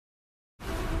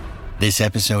This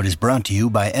episode is brought to you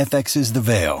by FX's The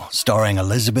Veil, starring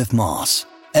Elizabeth Moss.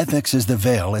 FX's The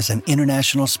Veil is an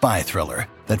international spy thriller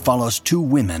that follows two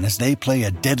women as they play a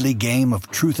deadly game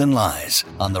of truth and lies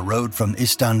on the road from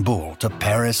Istanbul to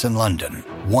Paris and London.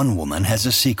 One woman has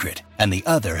a secret, and the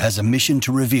other has a mission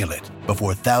to reveal it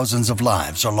before thousands of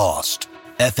lives are lost.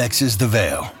 FX's The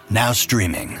Veil, now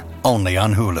streaming, only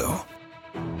on Hulu.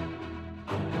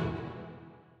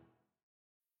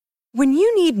 When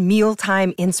you need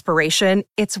mealtime inspiration,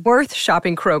 it's worth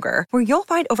shopping Kroger, where you'll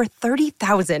find over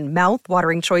 30,000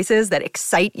 mouth-watering choices that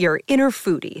excite your inner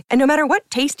foodie. And no matter what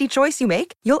tasty choice you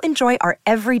make, you'll enjoy our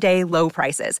everyday low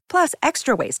prices, plus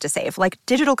extra ways to save, like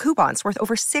digital coupons worth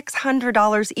over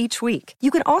 $600 each week. You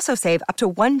can also save up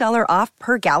to $1 off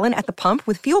per gallon at the pump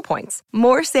with fuel points.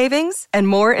 More savings and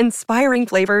more inspiring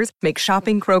flavors make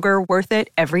shopping Kroger worth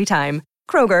it every time.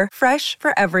 Kroger, fresh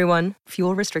for everyone.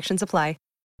 Fuel restrictions apply.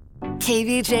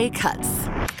 KVJ Cuts.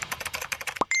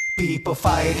 People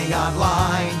fighting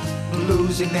online,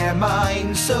 losing their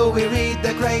minds. So we read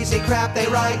the crazy crap they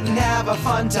write and have a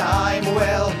fun time.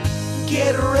 Well,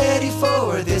 get ready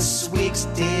for this week's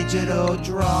digital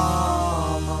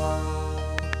drama.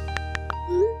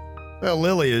 Well,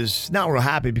 Lily is not real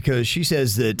happy because she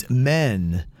says that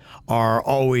men are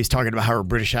always talking about how her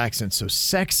British accent's so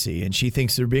sexy, and she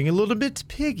thinks they're being a little bit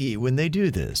piggy when they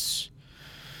do this.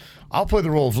 I'll play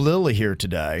the role of Lily here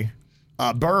today.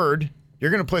 Bird, you're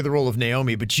going to play the role of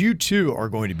Naomi, but you too are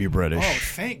going to be British. Oh,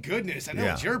 thank goodness. I know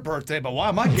it's your birthday, but why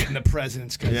am I getting the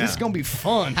presents? Because this is going to be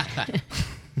fun.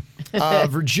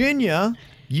 Virginia,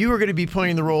 you are going to be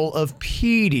playing the role of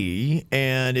Petey,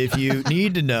 and if you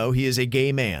need to know, he is a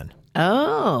gay man.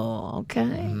 Oh, okay.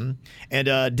 Mm-hmm.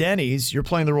 And Denny's, you're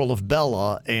playing the role of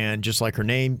Bella, and just like her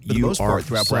name, For the most part,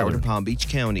 throughout Broward and Palm Beach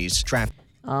counties, traffic.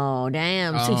 Oh,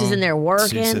 damn. Suits is in there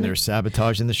working. Suits in there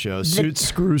sabotaging the show. Suits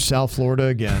screws South Florida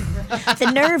again.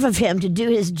 The nerve of him to do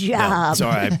his job. Yeah,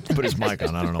 sorry, I put his mic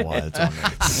on. I don't know why it's on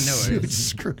there. Suits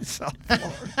screws South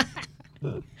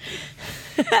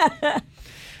Florida.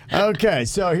 Okay,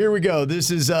 so here we go. This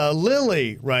is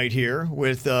Lily right here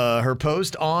with her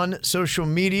post on social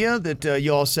media that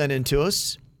y'all sent in to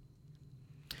us.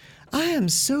 I am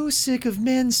so sick of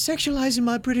men sexualizing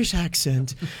my British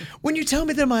accent. When you tell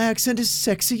me that my accent is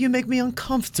sexy, you make me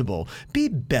uncomfortable. Be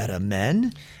better,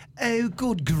 men. Oh,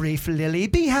 good grief, Lily.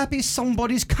 Be happy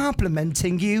somebody's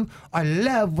complimenting you. I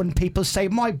love when people say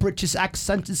my British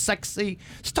accent is sexy.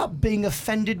 Stop being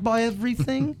offended by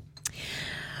everything.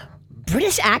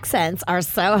 British accents are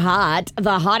so hot.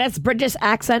 The hottest British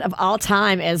accent of all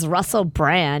time is Russell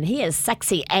Brand. He is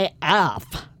sexy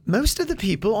AF. Most of the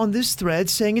people on this thread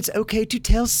saying it's okay to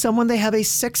tell someone they have a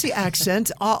sexy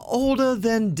accent are older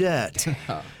than debt.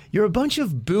 You're a bunch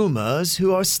of boomers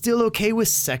who are still okay with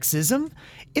sexism.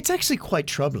 It's actually quite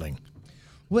troubling.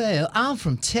 Well, I'm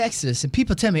from Texas, and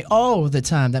people tell me all the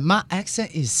time that my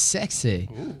accent is sexy.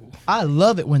 Ooh. I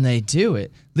love it when they do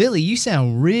it. Lily, you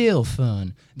sound real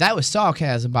fun. That was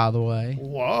sarcasm, by the way.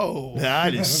 Whoa.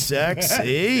 That is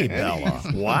sexy, Bella.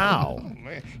 Wow.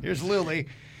 Here's Lily.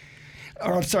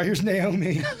 Or I'm sorry, here's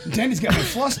Naomi. Danny's got me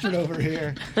flustered over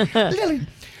here. Lily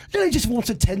just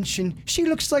wants attention. She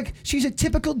looks like she's a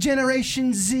typical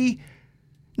Generation Z.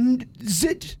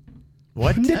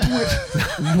 What?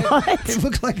 Nitwit. What? It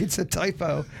looks like it's a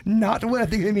typo. Not what I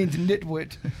think it means,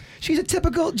 nitwit. She's a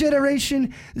typical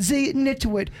Generation Z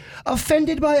nitwit.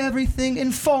 Offended by everything,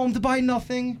 informed by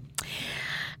nothing.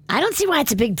 I don't see why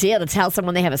it's a big deal to tell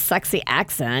someone they have a sexy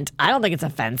accent. I don't think it's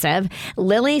offensive.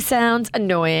 Lily sounds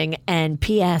annoying, and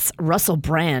P.S. Russell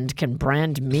Brand can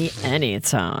brand me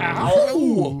anytime.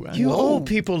 Ow. You old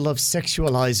people love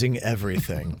sexualizing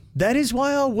everything. That is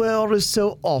why our world is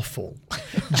so awful.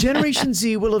 Generation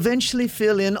Z will eventually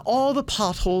fill in all the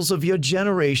potholes of your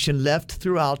generation left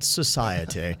throughout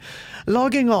society.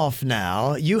 Logging off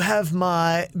now, you have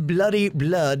my bloody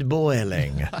blood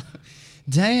boiling.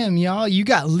 Damn, y'all, you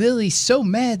got Lily so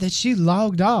mad that she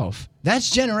logged off. That's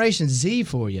Generation Z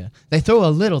for you. They throw a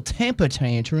little temper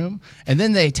tantrum, and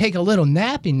then they take a little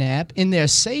nappy nap in their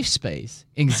safe space.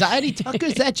 Anxiety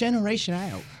tuckers that generation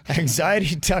out.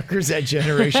 Anxiety tuckers that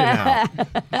generation out.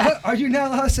 Are you now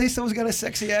allowed to say someone's got a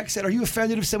sexy accent? Are you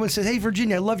offended if someone says, hey,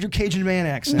 Virginia, I love your Cajun man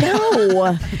accent?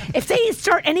 No. If they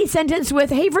start any sentence with,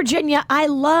 hey, Virginia, I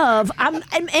love,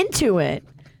 I'm into it.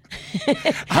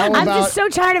 I'm just so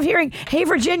tired of hearing, hey,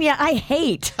 Virginia, I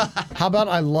hate. How about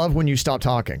I love when you stop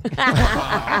talking?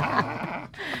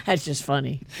 That's just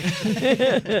funny.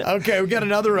 Okay, we got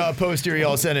another post here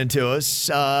y'all sent in to us.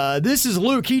 This is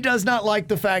Luke. He does not like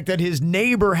the fact that his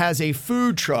neighbor has a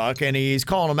food truck, and he's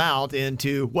calling him out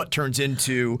into what turns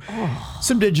into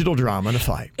some digital drama and a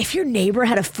fight. If your neighbor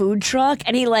had a food truck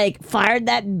and he fired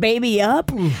that baby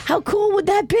up, how cool would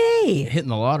that be? Hitting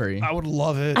the lottery. I would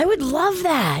love it. I would love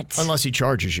that. Unless he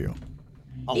charges you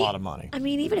a lot of money. I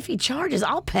mean, even if he charges,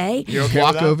 I'll pay. You okay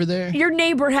Walk with that? over there. Your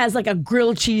neighbor has a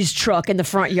grilled cheese truck in the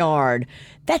front yard.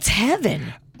 That's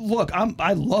heaven. Look,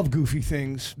 I love goofy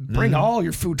things. Bring all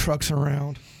your food trucks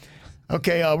around.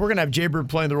 Okay, we're going to have Jaybird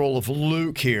playing the role of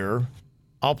Luke here.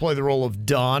 I'll play the role of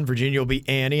Don. Virginia will be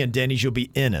Annie, and Denny's you'll be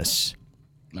Ennis.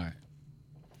 All right.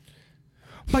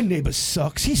 My neighbor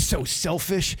sucks. He's so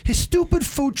selfish. His stupid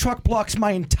food truck blocks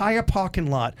my entire parking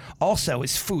lot. Also,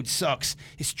 his food sucks.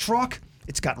 His truck,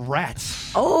 it's got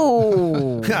rats.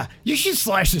 Oh. You should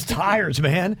slash his tires,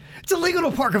 man. It's illegal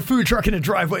to park a food truck in a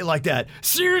driveway like that.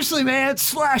 Seriously, man,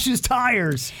 slash his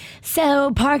tires.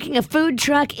 So parking a food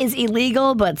truck is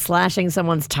illegal, but slashing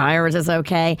someone's tires is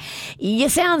okay? You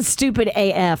sound stupid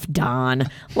AF, Don.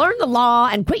 Learn the law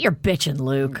and quit your bitching,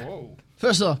 Luke.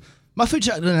 First of all, my food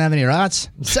truck doesn't have any rats.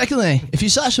 Secondly, if you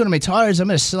slash one of my tires, I'm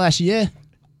going to slash you.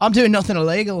 I'm doing nothing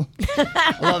illegal.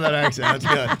 I love that accent. That's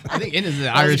good. I think Enos is an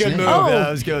That was a Irish good name. move. Oh. Yeah,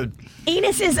 that was good.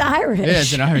 Enos is Irish. Yeah,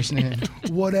 it's an Irish name.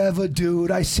 Whatever,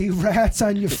 dude. I see rats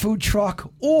on your food truck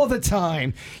all the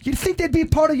time. You'd think they'd be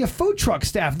part of your food truck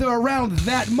staff. They're around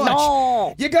that much.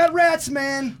 No. You got rats,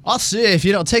 man. I'll see if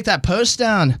you don't take that post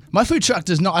down. My food truck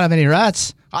does not have any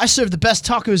rats. I serve the best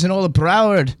tacos in all of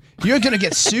Broward. You're going to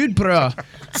get sued, bro.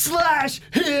 Slash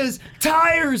his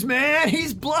tires, man.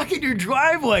 He's blocking your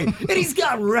driveway, and he's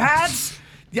got rats.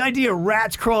 The idea of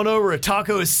rats crawling over a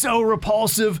taco is so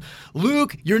repulsive.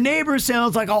 Luke, your neighbor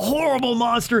sounds like a horrible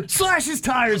monster. Slash his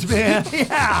tires, man.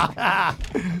 Yeah.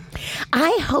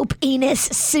 I hope Enos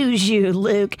sues you,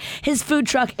 Luke. His food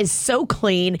truck is so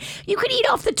clean. You could eat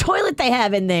off the toilet they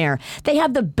have in there. They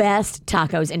have the best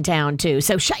tacos in town, too,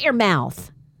 so shut your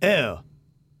mouth. Ew.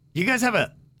 You guys have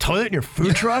a toilet in your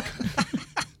food truck?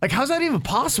 How's that even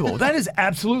possible? That is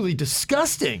absolutely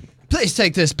disgusting. Please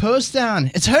take this post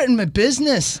down. It's hurting my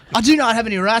business. I do not have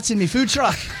any rats in my food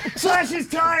truck. Slash his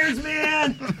tires,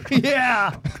 man.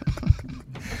 Yeah.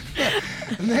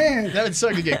 Man, That would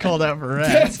suck to get called out for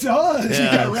rats. that does. Yeah, You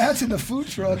got it's- rats in the food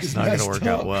truck. It's not going to work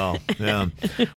out well. Yeah.